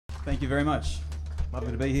Thank you very much.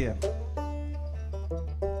 Lovely to be here.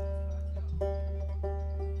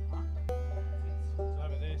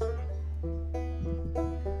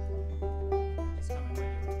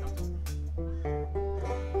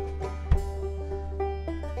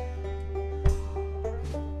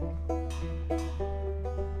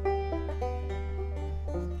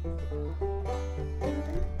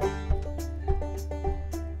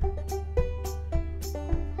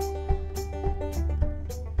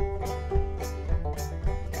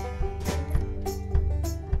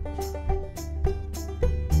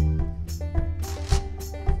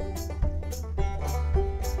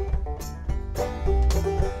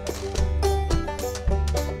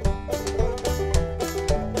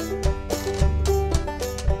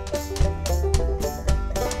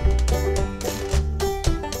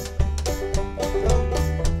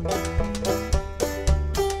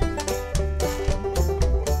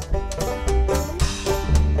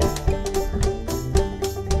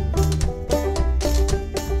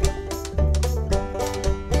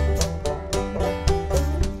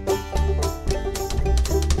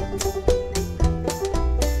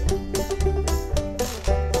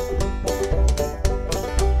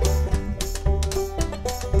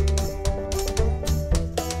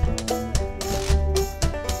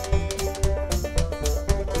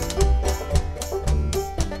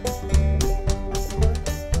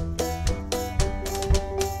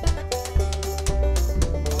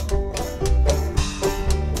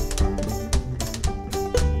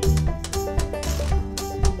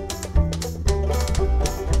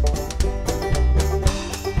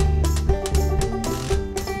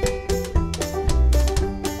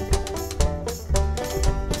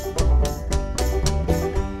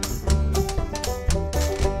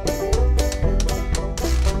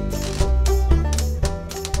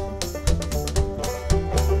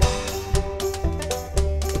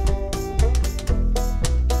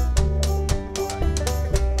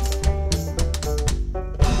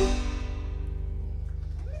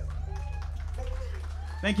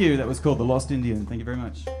 Thank you. That was called The Lost Indian. Thank you very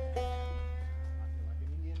much.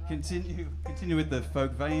 Continue with the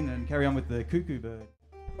folk vein and carry on with the Cuckoo Bird.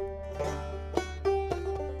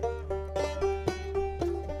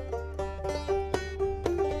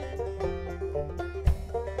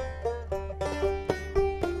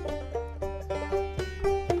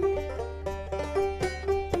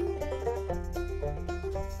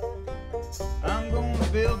 I'm gonna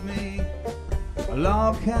build me a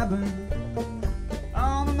log cabin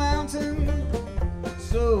on a mountain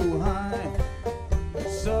so high,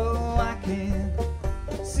 so I can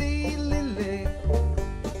see Lily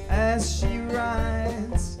as she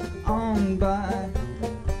rides on by.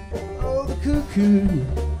 Oh, the cuckoo,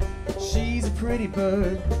 she's a pretty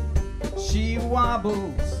bird. She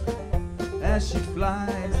wobbles as she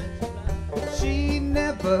flies. She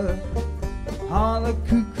never holler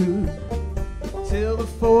cuckoo till the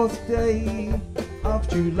 4th day of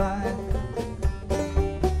July.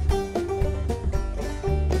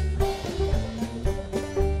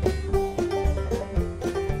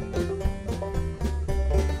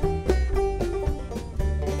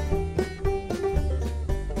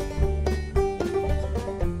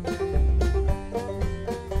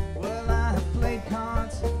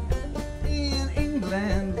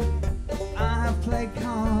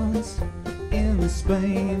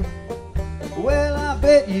 Spain. Well, I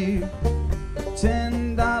bet you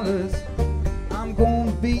 $10 I'm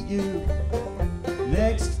gonna beat you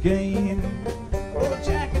next game. Oh,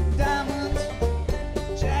 Jack of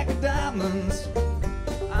Diamonds,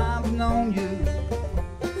 I've known you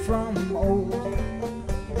from old.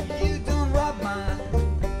 You done robbed my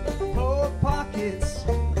poor pockets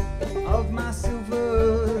of my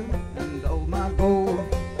silver and all my gold.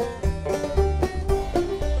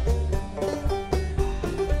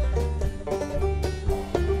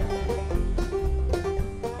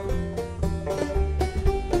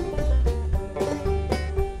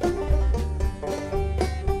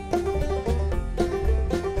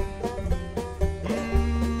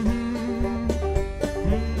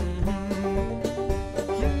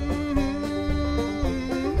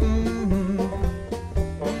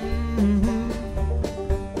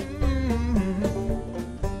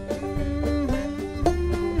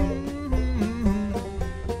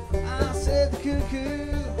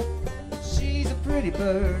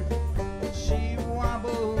 Bird, she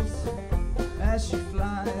wobbles as she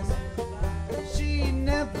flies. She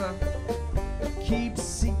never keeps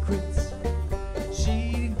secrets.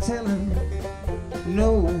 She telling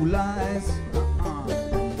no lies.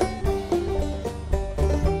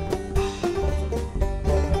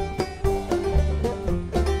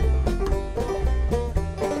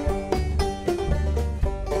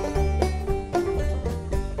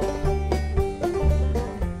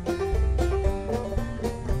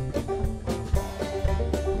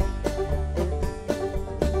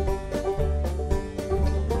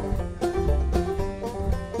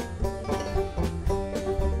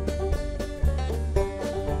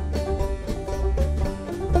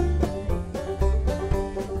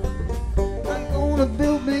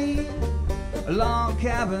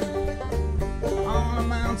 cabin on a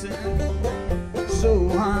mountain so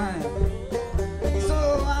high,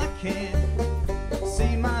 so I can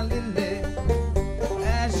see my Lily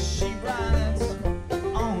as she rides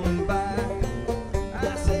on by.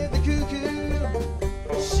 I said the cuckoo,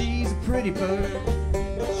 she's a pretty bird.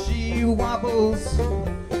 She wobbles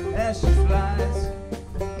as she flies.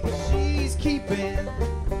 She's keeping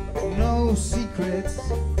no secrets.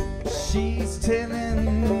 She's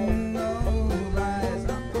telling no lies.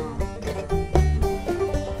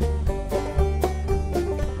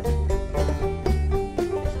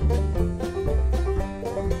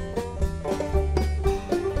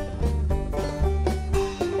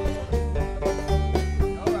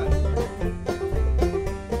 All right.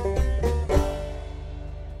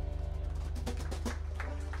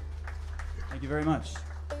 Thank you very much.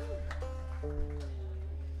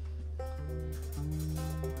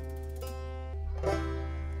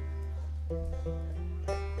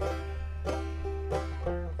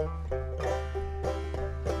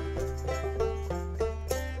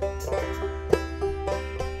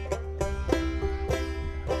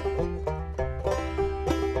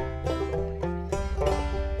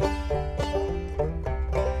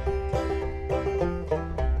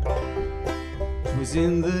 Was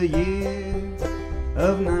in the year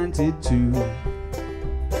of 92,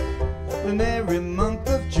 the merry month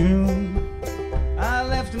of June. I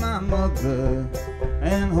left my mother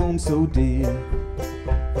and home so dear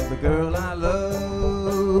for the girl I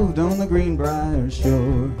loved on the Greenbriar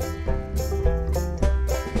shore.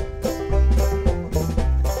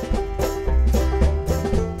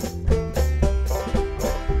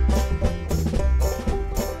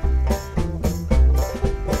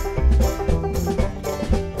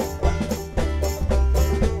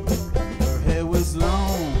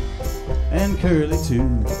 Curly too,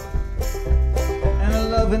 and her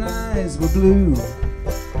loving eyes were blue.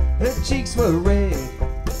 Her cheeks were red,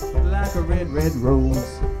 like a red, red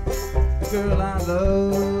rose. The girl I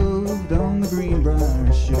loved on the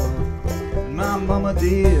Greenbriar shore. And my mama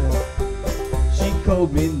dear, she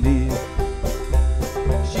called me near.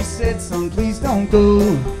 She said, son, please don't go.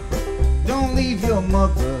 Don't leave your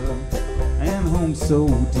mother and home so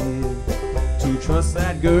dear, to trust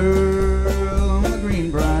that girl on the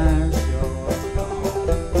Greenbriar shore.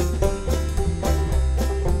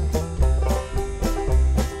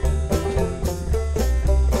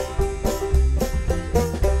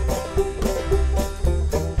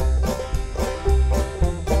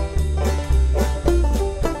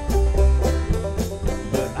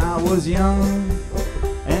 Was young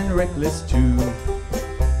and reckless too,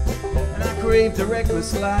 and I craved a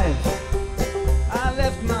reckless life. I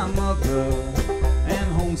left my mother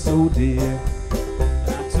and home so dear,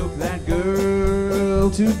 and I took that girl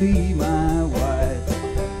to be my wife.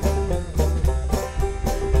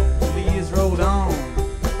 The years rolled on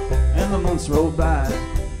and the months rolled by.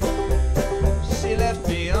 She left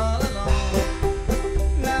me all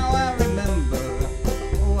alone. Now I remember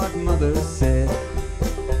what mother said.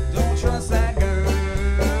 Trust that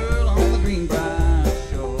girl on the Greenbriar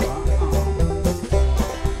shore.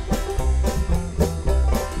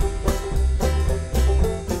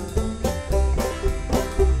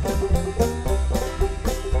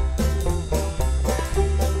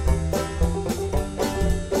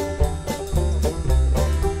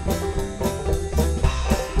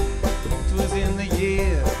 It was in the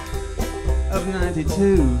year of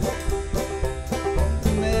 92,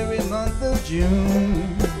 the merry month of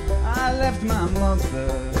June. I left my mother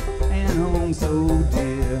and home so dear.